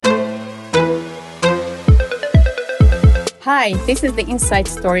Hi, this is the Inside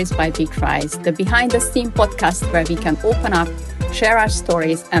Stories by Bitrise, the behind-the-scenes podcast where we can open up, share our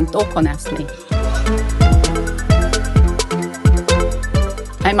stories, and talk honestly.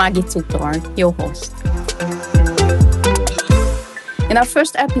 I'm Ági Cutor, your host. In our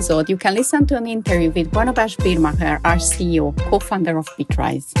first episode, you can listen to an interview with Barnabás Bírmacher, our CEO, co-founder of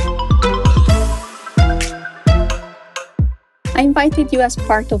Bitrise. I invited you as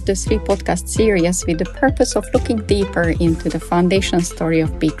part of the 3 podcast series with the purpose of looking deeper into the foundation story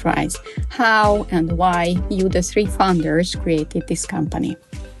of Bitrise, how and why you, the 3 founders, created this company.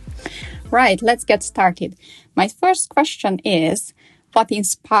 Right, let's get started. My first question is, what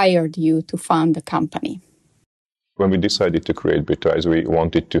inspired you to found the company? When we decided to create Bitrise, we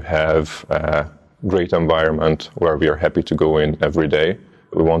wanted to have a great environment where we are happy to go in every day.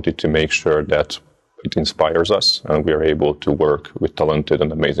 We wanted to make sure that it inspires us and we are able to work with talented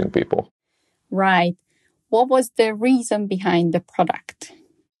and amazing people. Right. What was the reason behind the product?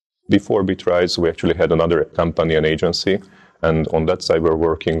 Before Bitrise, we actually had another company, an agency. And on that side, we're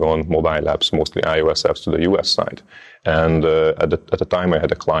working on mobile apps, mostly iOS apps to the US side. And at the time, I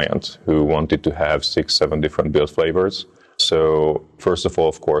had a client who wanted to have 6-7 different build flavors. So first of all,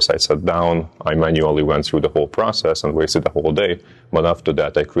 of course, I sat down, I manually went through the whole process and wasted the whole day. But after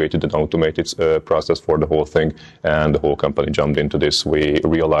that, I created an automated process for the whole thing, and the whole company jumped into this. We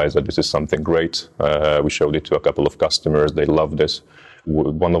realized that this is something great. We showed it to a couple of customers. They loved this.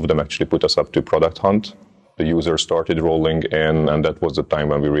 One of them actually put us up to Product Hunt. The users started rolling in, and that was the time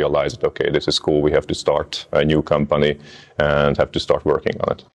when we realized, okay, this is cool. We have to start a new company and have to start working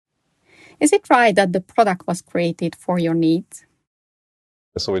on it. Is it right that the product was created for your needs?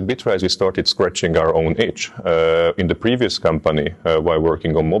 So with Bitrise, we started scratching our own itch. In the previous company, while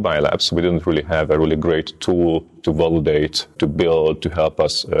working on mobile apps, we didn't really have a really great tool to validate, to build, to help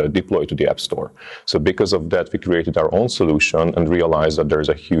us deploy to the App Store. So because of that, we created our own solution and realized that there is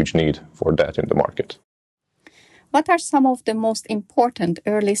a huge need for that in the market. What are some of the most important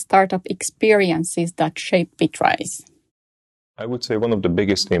early startup experiences that shaped Bitrise? I would say one of the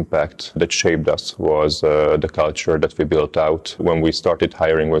biggest impact that shaped us was the culture that we built out. When we started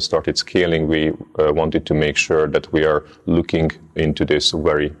hiring, when we started scaling, we wanted to make sure that we are looking into this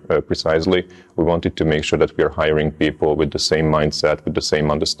very precisely. We wanted to make sure that we are hiring people with the same mindset, with the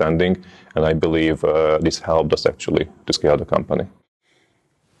same understanding. And I believe this helped us actually to scale the company.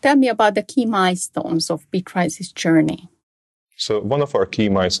 Tell me about the key milestones of Bitrise's journey. So one of our key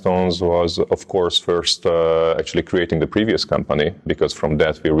milestones was, of course, first actually creating the previous company, because from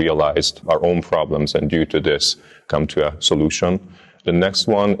that we realized our own problems and due to this come to a solution. The next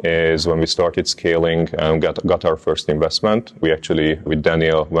one is when we started scaling and got our first investment. We actually, with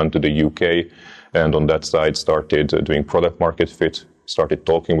Daniel, went to the UK and on that side started doing product market fit, started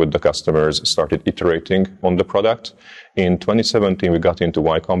talking with the customers, started iterating on the product. In 2017, we got into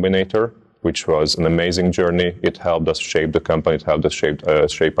Y Combinator, which was an amazing journey. It helped us shape the company. It helped us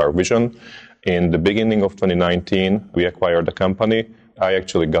shape our vision. In the beginning of 2019, we acquired a company. I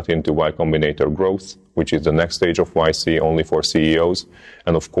actually got into Y Combinator Growth, which is the next stage of YC, only for CEOs.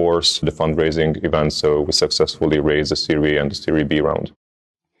 And of course, the fundraising event. So we successfully raised the Series A and the Series B round.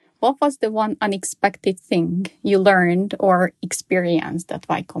 What was the one unexpected thing you learned or experienced at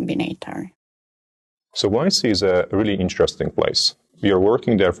Y Combinator? So YC is a really interesting place. You're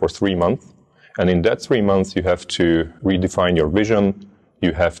working there for 3 months, and in that 3 months, you have to redefine your vision.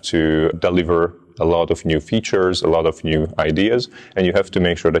 You have to deliver a lot of new features, a lot of new ideas, and you have to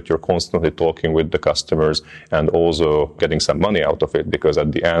make sure that you're constantly talking with the customers and also getting some money out of it, because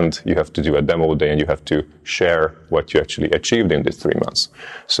at the end, you have to do a demo day and you have to share what you actually achieved in these 3 months.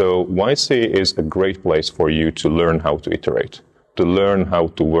 So YC is a great place for you to learn how to iterate, to learn how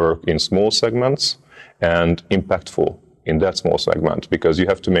to work in small segments and impactful in that small segment, because you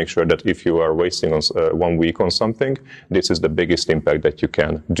have to make sure that if you are wasting 1 week on something, this is the biggest impact that you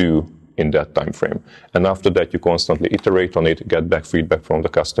can do in that time frame. And after that, you constantly iterate on it, get back feedback from the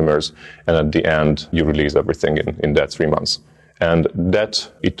customers, and at the end, you release everything in that 3 months. And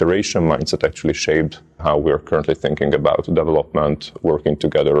that iteration mindset actually shaped how we're currently thinking about development, working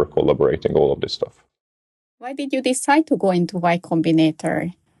together, collaborating, all of this stuff. Why did you decide to go into Y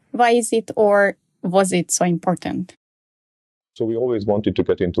Combinator? Why is it, or was it so important? So we always wanted to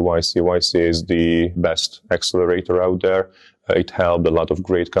get into YC. YC is the best accelerator out there. It helped a lot of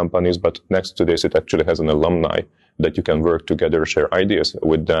great companies, but next to this, it actually has an alumni that you can work together, share ideas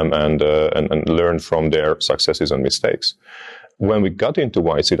with them, and learn from their successes and mistakes. When we got into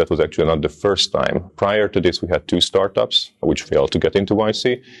YC, that was actually not the first time. Prior to this, we had 2 startups which failed to get into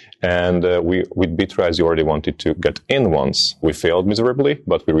YC. And with Bitrise, you already wanted to get in once. We failed miserably,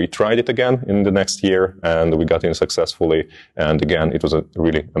 but we retried it again in the next year, and we got in successfully. And again, it was a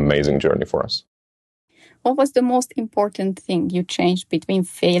really amazing journey for us. What was the most important thing you changed between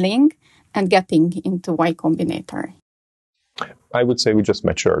failing and getting into Y Combinator? I would say we just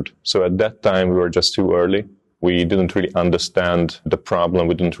matured. So at that time, we were just too early. We didn't really understand the problem.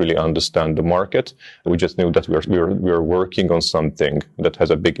 We didn't really understand the market. We just knew that we were working on something that has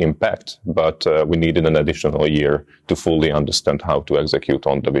a big impact, but we needed an additional year to fully understand how to execute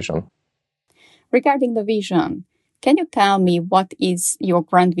on the vision. Regarding the vision, can you tell me what is your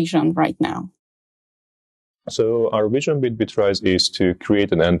grand vision right now? So our vision with Bitrise is to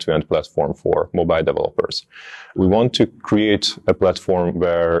create an end-to-end platform for mobile developers. We want to create a platform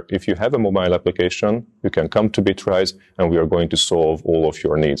where if you have a mobile application, you can come to Bitrise and we are going to solve all of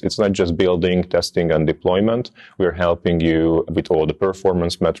your needs. It's not just building, testing, and deployment. We're helping you with all the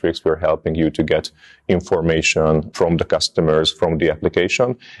performance metrics. We're helping you to get information from the customers, from the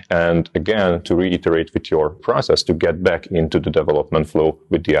application. And again, to reiterate with your process, to get back into the development flow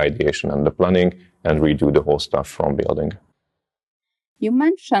with the ideation and the planning, and redo the whole stuff from building. You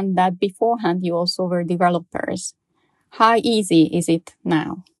mentioned that beforehand you also were developers. How easy is it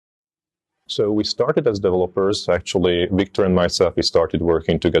now? So we started as developers. Actually, Victor and myself, we started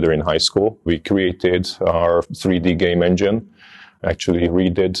working together in high school. We created our 3D game engine. Actually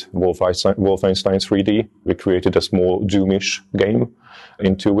redid Wolfenstein 3D. We created a small Doom-ish game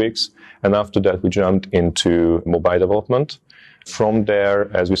in 2 weeks. And after that, we jumped into mobile development. From there,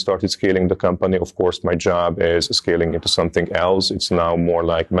 as we started scaling the company, of course, my job is scaling into something else. It's now more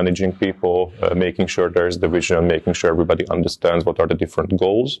like managing people, making sure there's the vision, making sure everybody understands what are the different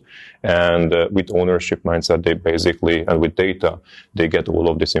goals. And with ownership mindset, they basically, and with data, they get all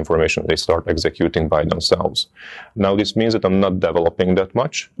of this information. They start executing by themselves. Now, this means that I'm not developing that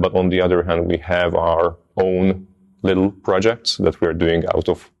much, but on the other hand, we have our own little projects that we're doing out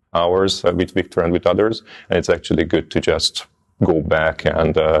of hours with Victor and with others. And it's actually good to just go back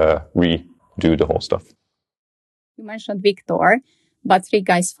and redo the whole stuff. You mentioned Victor, but 3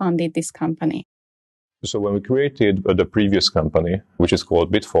 guys founded this company. So when we created the previous company, which is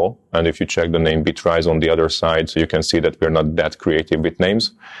called Bitfall, and if you check the name Bitrise on the other side, so you can see that we're not that creative with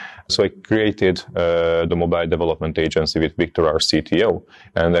names. So I created the mobile development agency with Victor, our CTO.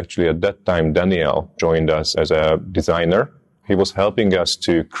 And actually at that time, Daniel joined us as a designer. He was helping us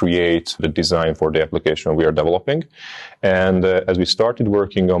to create the design for the application we are developing. And as we started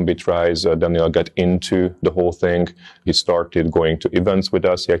working on Bitrise, Daniel got into the whole thing. He started going to events with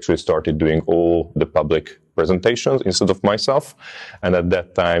us. He actually started doing all the public presentations instead of myself. And at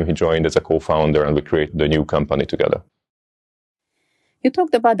that time, he joined as a co-founder and we created the new company together. You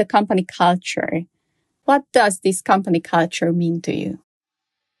talked about the company culture. What does this company culture mean to you?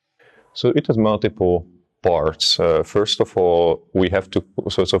 So it has multiple parts. First of all, we have to,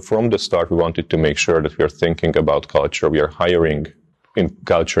 so from the start, we wanted to make sure that we are thinking about culture. We are hiring in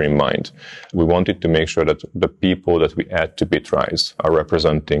culture in mind. We wanted to make sure that the people that we add to Bitrise are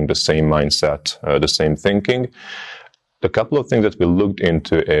representing the same mindset, the same thinking. The couple of things that we looked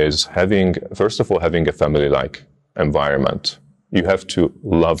into is first of all, having a family-like environment. You have to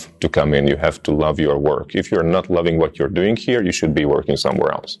love to come in. You have to love your work. If you're not loving what you're doing here, you should be working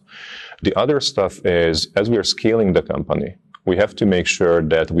somewhere else. The other stuff is, as we are scaling the company, we have to make sure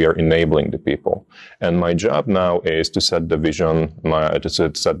that we are enabling the people. And my job now is to set the vision, to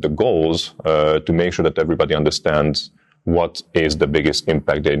set the goals, to make sure that everybody understands what is the biggest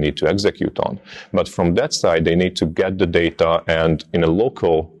impact they need to execute on. But from that side, they need to get the data, and in a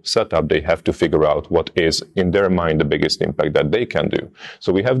local setup, they have to figure out what is, in their mind, the biggest impact that they can do.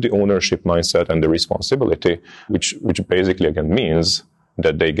 So we have the ownership mindset and the responsibility, which basically, again, means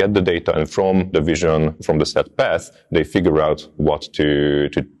that they get the data, and from the vision, from the set path, they figure out what to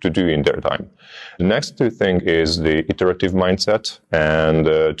do in their time. The next thing is the iterative mindset and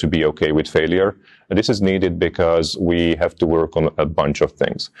to be okay with failure. And this is needed because we have to work on a bunch of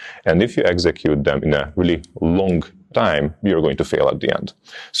things. And if you execute them in a really long time, you're going to fail at the end.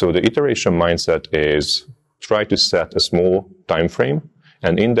 So the iteration mindset is try to set a small time frame,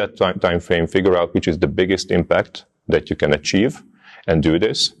 and in that time frame, figure out which is the biggest impact that you can achieve, and do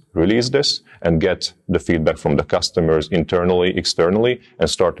this, release this, and get the feedback from the customers internally, externally, and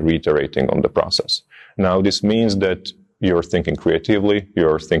start reiterating on the process. Now, this means that you're thinking creatively,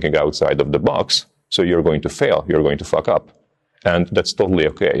 you're thinking outside of the box, so you're going to fail, you're going to fuck up. And that's totally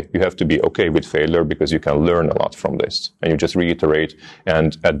okay. You have to be okay with failure because you can learn a lot from this. And you just reiterate,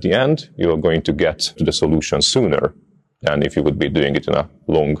 and at the end, you're going to get to the solution sooner than if you would be doing it in a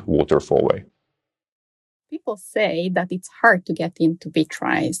long waterfall way. People say that it's hard to get into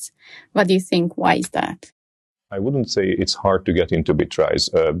Bitrise. What do you think? Why is that? I wouldn't say it's hard to get into Bitrise.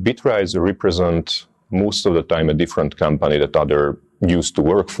 Bitrise represent most of the time a different company that other used to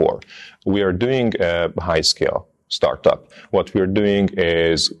work for. We are doing a high scale startup. What we're doing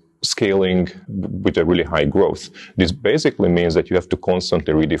is scaling with a really high growth. This basically means that you have to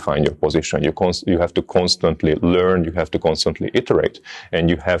constantly redefine your position. You have to constantly learn, you have to constantly iterate, and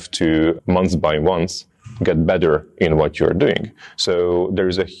you have to, month by month, get better in what you're doing. So there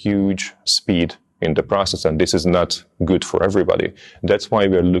is a huge speed in the process, and this is not good for everybody. That's why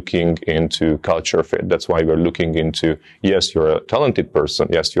we're looking into culture fit. That's why we're looking into, yes, you're a talented person.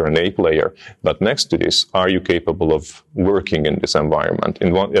 Yes, you're an A player. But next to this, are you capable of working in this environment?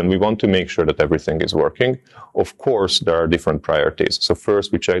 And we want to make sure that everything is working. Of course, there are different priorities. So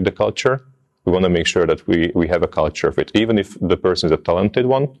first, we check the culture. We want to make sure that we have a culture fit. Even if the person is a talented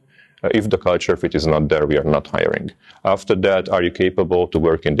one, if the culture fit is not there, we are not hiring. After that, are you capable to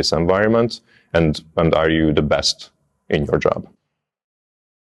work in this environment? And are you the best in your job?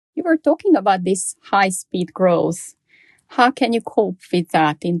 You were talking about this high-speed growth. How can you cope with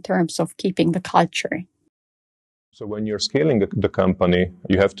that in terms of keeping the culture? So when you're scaling the company,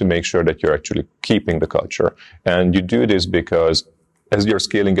 you have to make sure that you're actually keeping the culture. And you do this because as you're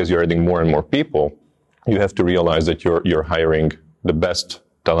scaling, as you're adding more and more people, you have to realize that you're hiring the best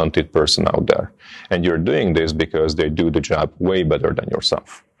talented person out there. And you're doing this because they do the job way better than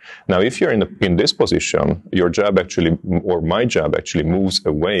yourself. Now, if you're in this position, your job actually, or my job actually moves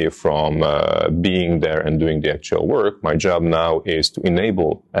away from being there and doing the actual work. My job now is to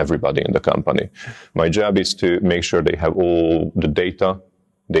enable everybody in the company. My job is to make sure they have all the data,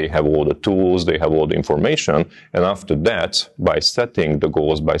 they have all the tools, they have all the information. And after that, by setting the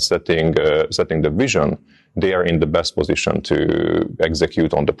goals, by setting the vision, they are in the best position to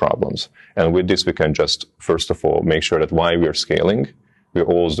execute on the problems. And with this, we can just, first of all, make sure that while we're scaling, we're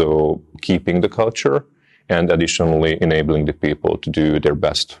also keeping the culture and additionally enabling the people to do their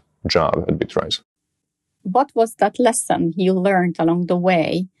best job at Bitrise. What was that lesson you learned along the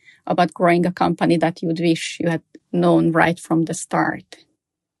way about growing a company that you would wish you had known right from the start?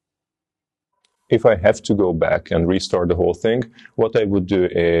 If I have to go back and restart the whole thing, what I would do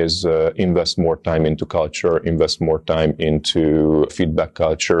is invest more time into culture, invest more time into feedback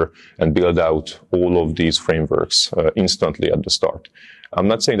culture, and build out all of these frameworks instantly at the start. I'm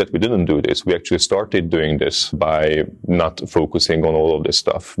not saying that we didn't do this. We actually started doing this by not focusing on all of this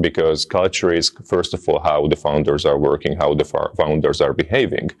stuff, because culture is, first of all, how the founders are working, how the founders are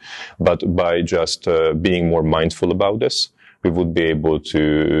behaving. But by just being more mindful about this, we would be able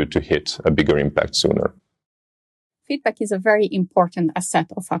to hit a bigger impact sooner. Feedback is a very important asset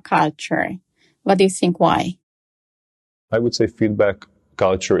of a culture. What do you think? Why? I would say feedback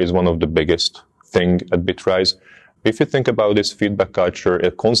culture is one of the biggest thing at Bitrise. If you think about this feedback culture, a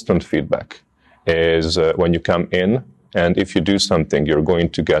constant feedback is when you come in, and if you do something, you're going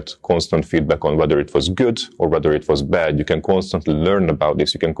to get constant feedback on whether it was good or whether it was bad. You can constantly learn about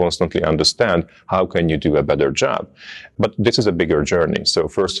this. You can constantly understand how can you do a better job. But this is a bigger journey. So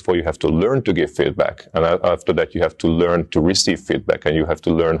first of all, you have to learn to give feedback. And after that, you have to learn to receive feedback, and you have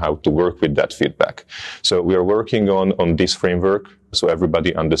to learn how to work with that feedback. So we are working on this framework so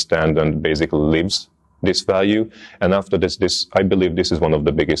everybody understands and basically lives this value. And after this, I believe this is one of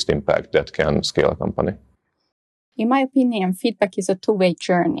the biggest impact that can scale a company. In my opinion, feedback is a two-way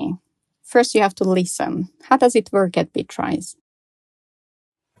journey. First, you have to listen. How does it work at Bitrise?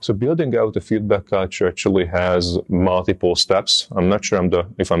 So building out a feedback culture actually has multiple steps. I'm not sure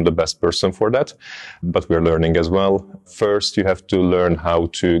if I'm the best person for that, but we're learning as well. First, you have to learn how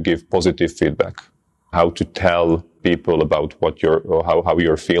to give positive feedback, how to tell people about how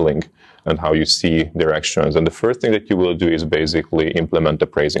you're feeling and how you see their actions. And the first thing that you will do is basically implement the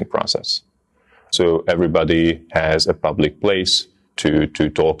praising process. So everybody has a public place to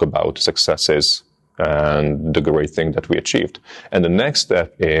talk about successes and the great thing that we achieved. And the next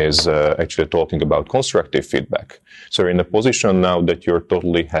step is actually talking about constructive feedback. So you're in a position now that you're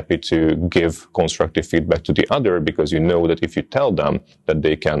totally happy to give constructive feedback to the other, because you know that if you tell them that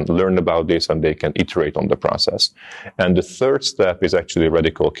they can learn about this and they can iterate on the process. And the third step is actually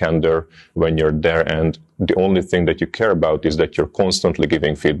radical candor, when you're there and the only thing that you care about is that you're constantly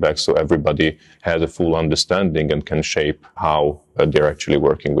giving feedback, so everybody has a full understanding and can shape how they're actually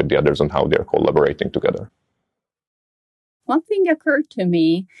working with the others and how they're collaborating together. One thing occurred to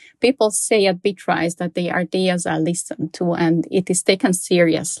me. People say at Bitrise that their ideas are listened to and it is taken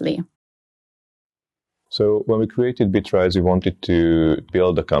seriously. So when we created Bitrise, we wanted to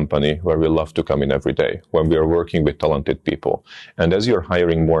build a company where we love to come in every day, when we are working with talented people. And as you're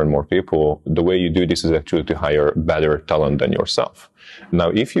hiring more and more people, the way you do this is actually to hire better talent than yourself. Now,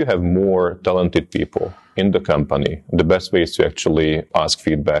 if you have more talented people in the company, the best way is to actually ask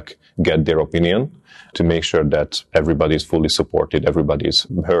feedback, get their opinion, to make sure that everybody is fully supported, everybody is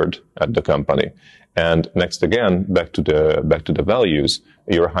heard at the company. And next again, back to the values,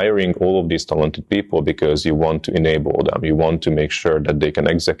 you're hiring all of these talented people because you want to enable them. You want to make sure that they can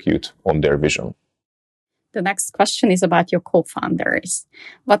execute on their vision. The next question is about your co-founders.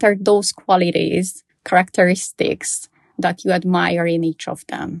 What are those qualities, characteristics that you admire in each of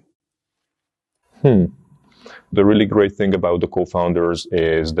them? The really great thing about the co-founders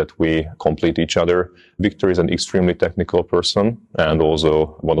is that we complete each other. Victor is an extremely technical person and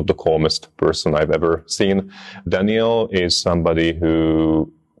also one of the calmest person I've ever seen. Daniel is somebody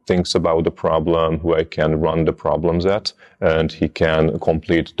who thinks about the problem, who I can run the problems at, and he can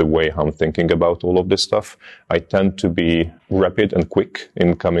complete the way I'm thinking about all of this stuff. I tend to be rapid and quick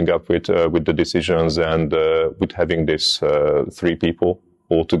in coming up with the decisions, and with having this 3 people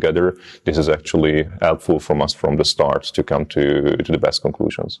all together, this is actually helpful from us from the start to come to the best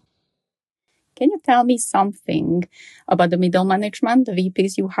conclusions. Can you tell me something about the middle management, the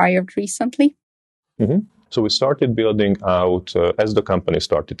VPs you hired recently? So we started building out, as the company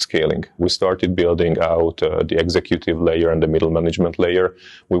started scaling, we started building out the executive layer and the middle management layer.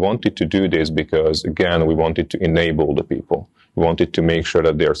 We wanted to do this because, again, we wanted to enable the people. We wanted to make sure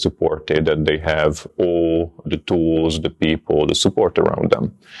that they are supported, that they have all the tools, the people, the support around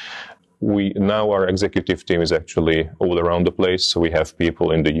them. Now our executive team is actually all around the place. So we have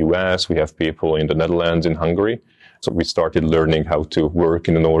people in the US, we have people in the Netherlands, in Hungary. So we started learning how to work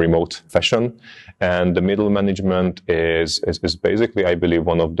in a remote fashion. And the middle management is basically, I believe,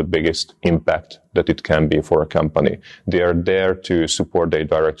 one of the biggest impact that it can be for a company. They are there to support their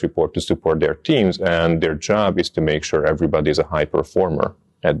direct report, to support their teams, and their job is to make sure everybody is a high performer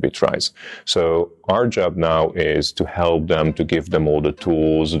at Bitrise. So our job now is to help them, to give them all the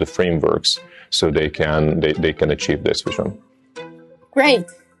tools, the frameworks, so they can achieve this vision. Great.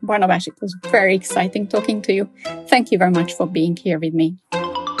 Barnabas, it was very exciting talking to you. Thank you very much for being here with me.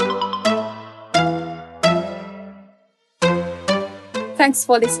 Thanks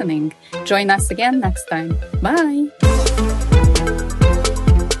for listening. Join us again next time. Bye.